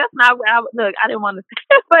 exactly. That's not where look. I didn't want to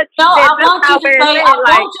say it, but No, I that's want you not to where it's say. I at.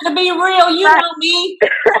 Like, want you to be real. You right, know me.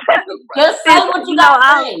 Just say what you got to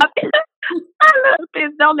I, say. I love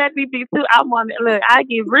this. Don't let me be too. I want to look. I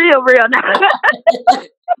get real now.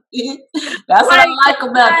 That's what I Like like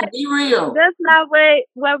about you. Be real. that's not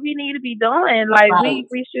what we need to be doing. Like Right.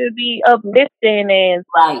 we should be uplifting and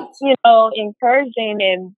Right. encouraging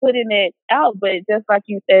and putting it out. But just like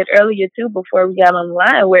you said earlier too, before we got on the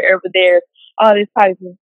line, wherever there's all this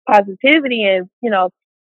positivity and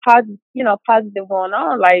positive going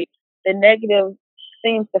on, like the negative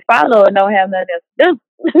seems to follow and don't have nothing else to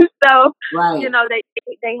do. So Right.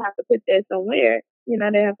 they have to put that somewhere.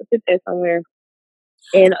 They have to put that somewhere.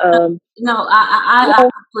 And No, I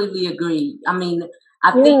completely agree. I mean,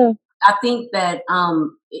 I think yeah. I think that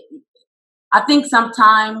I think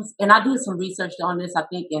sometimes, and I did some research on this, I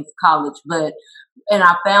think in college, and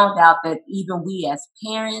I found out that even we as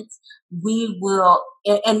parents, we will,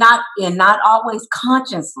 and not always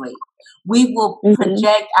consciously, we will Mm-hmm.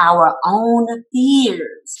 project our own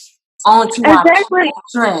fears onto our Exactly.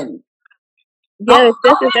 children. Go Yes,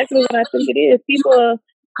 that's ahead, exactly what I think sis. it is. You can People,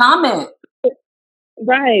 comment.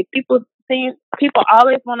 right? People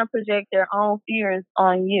always want to project their own fears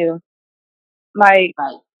on you, like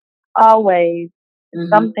Right. always Hmm.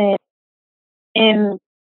 something, and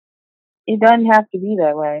it doesn't have to be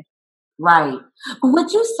that way. Right. But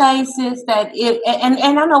would you say, sis, that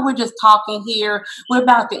and I know we're just talking here, we're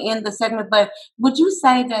about to end the segment, but would you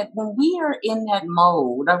say that when we are in that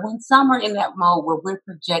mode, or when some are in that mode where we're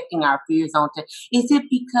projecting our fears onto, is it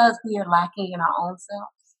because we are lacking in our own self?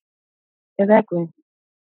 Exactly.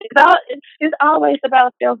 It's always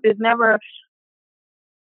about self. It's never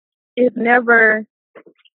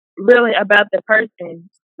really about the person.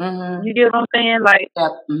 Mm-hmm. You get what I'm saying? Like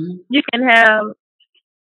Yep. Mm-hmm. you can have,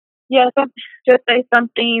 yeah, just say some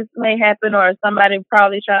things may happen, or somebody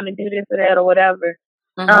probably trying to do this or that or whatever.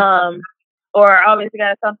 Mm-hmm. Um, or always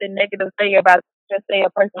got something negative to say about, just say, a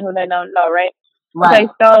person who they don't know, right? Right.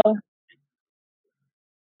 Okay, so,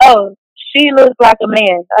 oh, she looks like a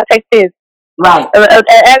man. I'll take this. Right. An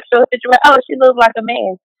actual situation. Oh, she looks like a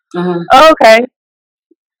man. Mm-hmm. Okay.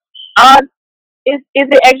 Um, is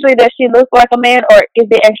it actually that she looks like a man, or is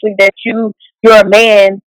it actually that you're a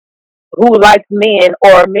man who likes men,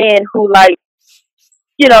 or a man who likes,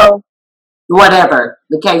 you know, Whatever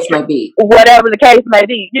the case may be. whatever the case may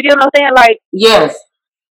be? You get what I'm saying? Like, Yes.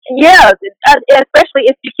 yeah, especially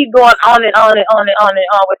if you keep going on and on and on and on and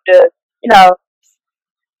on with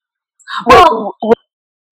with, Well, with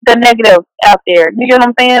the negative out there. You get what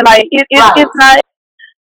I'm saying? Like, it's right. not.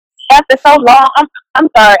 after so long, I'm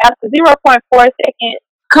sorry, after 0.4 seconds,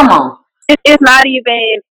 come on. It's not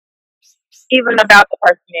even about the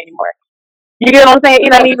person anymore. You get what I'm saying?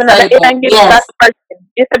 It ain't even about the person.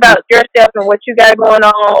 It's about yourself and what you got going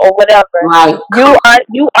on or whatever. Right.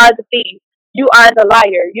 You are the thief. You are the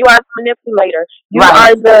liar. You are the manipulator. You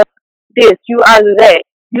are the this. You are the that.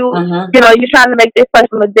 You know, you're trying to make this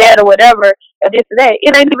person look bad or whatever, or this or that.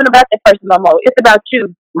 It ain't even about that person no more. It's about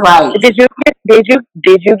you. Right. Did you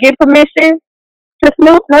get permission to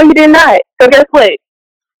snoop? No, you did not. So guess what?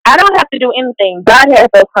 I don't have to do anything. God has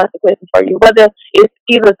those consequences for you. Whether it's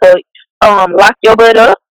either to lock your butt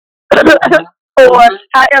up or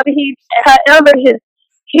however he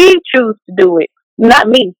chooses to do it. Not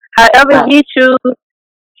me. However he chooses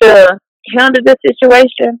to handle the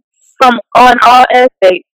situation from on all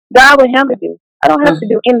aspects, God will handle you. I don't have to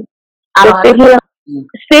do anything.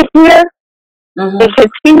 Sit here and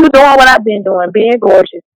continue doing what I've been doing, being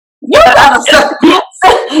gorgeous. You gotta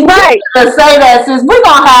right to say that, since we're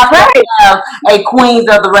gonna have to have a Queens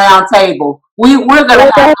of the Round Table. We're gonna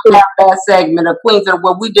have to have that segment of Queens of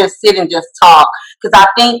where we just sit and just talk, because I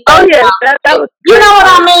think that, you know what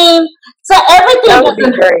I mean. So everything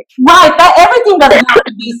everything doesn't have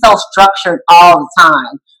to be so structured all the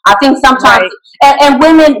time. I think sometimes and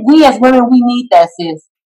women, we as women, we need that, sis.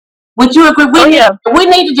 Would you agree? We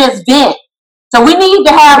need to just vent. So we need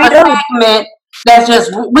to have a segment that's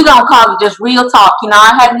just, we're going to call it just real talk. You know,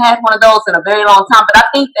 I hadn't had one of those in a very long time, but I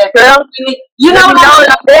think that, you know what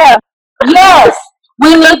I mean? Yes,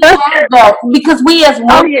 we need to have that, because we as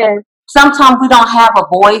women, sometimes we don't have a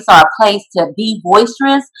voice or a place to be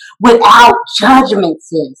boisterous without judgment,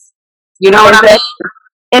 sis. You know what I mean?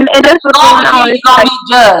 And that's what's going on. You're going to be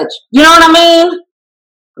judged. You know what I mean?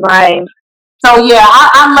 Right. So yeah,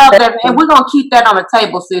 I love that, and we're gonna keep that on the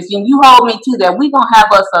table, sis. And you hold me to that. We're gonna have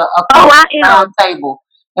us a round table,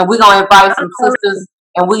 and we're gonna invite some sisters,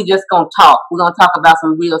 and we just gonna talk. We're gonna talk about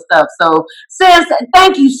some real stuff. So, sis,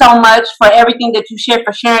 thank you so much for everything that you shared,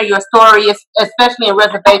 for sharing your story, especially in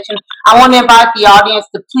Reservation. I want to invite the audience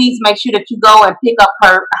to please make sure that you go and pick up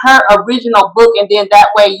her original book, and then that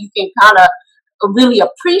way you can kind of really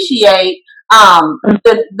appreciate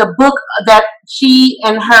the book that she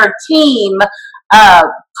and her team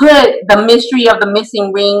put the mystery of the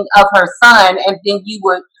missing ring of her son, and then you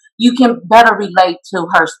can better relate to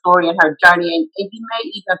her story and her journey, and you may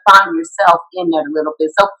even find yourself in that a little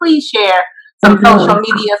bit. So please share some social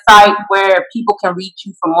media site where people can reach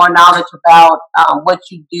you for more knowledge about what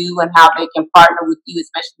you do and how they can partner with you,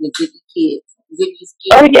 especially with Ziggy's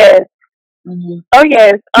kids. Oh yes. Oh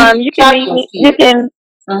yes. You can meet me. You can.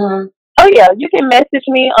 Oh yeah, you can message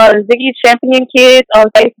me on Ziggy Champion Kids on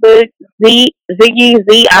Facebook. Ziggy Ziggy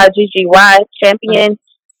Champion Champion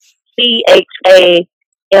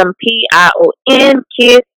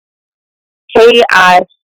Kids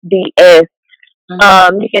KIDS.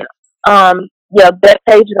 You can that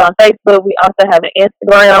page is on Facebook. We also have an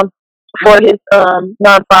Instagram for his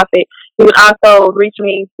nonprofit. You can also reach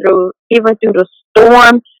me through the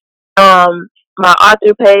Storm my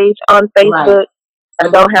author page on Facebook. Right. I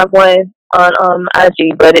don't have one on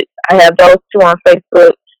IG, but I have those two on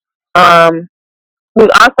Facebook. You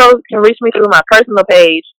also can reach me through my personal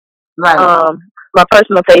page. Right. My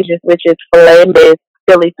personal pages, which is Flanders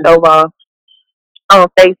Philly Snowball on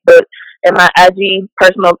Facebook, and my IG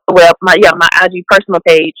personal my IG personal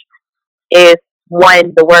page is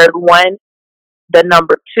the word 1, the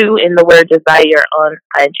number 2, and the word desire on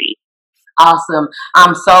IG. Awesome.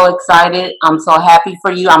 I'm so excited. I'm so happy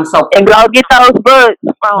for you. And go get those books.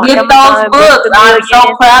 Get those books. I'm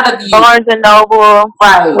so proud of you. Barnes and Noble.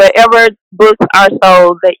 Right. Wherever books are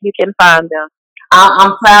sold, that you can find them.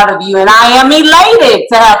 I'm proud of you, and I am elated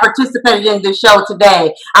to have participated in the show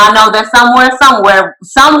today. I know that somewhere,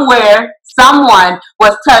 someone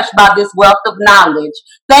was touched by this wealth of knowledge.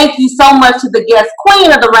 Thank you so much to the guest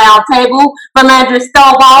queen of the round table, Philandra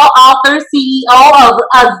Stovall, author, CEO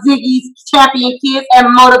of Ziggy's Champion Kids,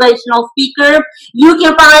 and motivational speaker. You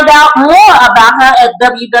can find out more about her at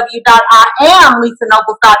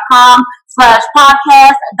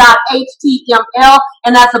www.IamLisaNobles.com/podcast.html,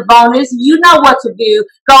 and that's a bonus. You know what to do.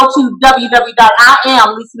 Go to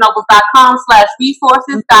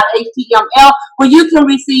www.IamLisaNobles.com/resources.html, where you can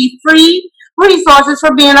receive free resources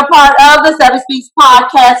for being a part of the Savvy Speaks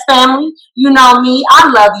podcast family. You know me. I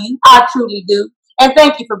love you. I truly do. And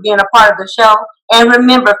thank you for being a part of the show. And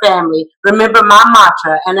remember, family, remember my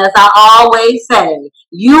mantra. And as I always say,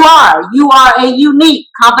 you are a unique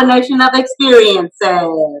combination of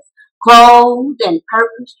experiences, clothed in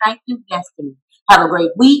purpose, strength, and destiny. Have a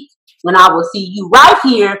great week. And I will see you right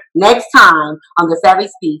here next time on the Savvy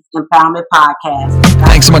Speaks Empowerment Podcast.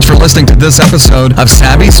 Thanks so much for listening to this episode of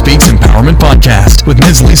Savvy Speaks Empowerment Podcast with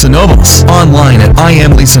Ms. Lisa Nobles. Online at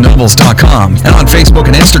IamLisaNobles.com and on Facebook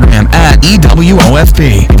and Instagram at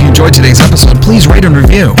EWOFP. If you enjoyed today's episode, please rate and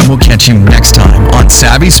review. And we'll catch you next time on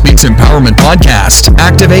Savvy Speaks Empowerment Podcast.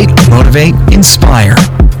 Activate, motivate, inspire.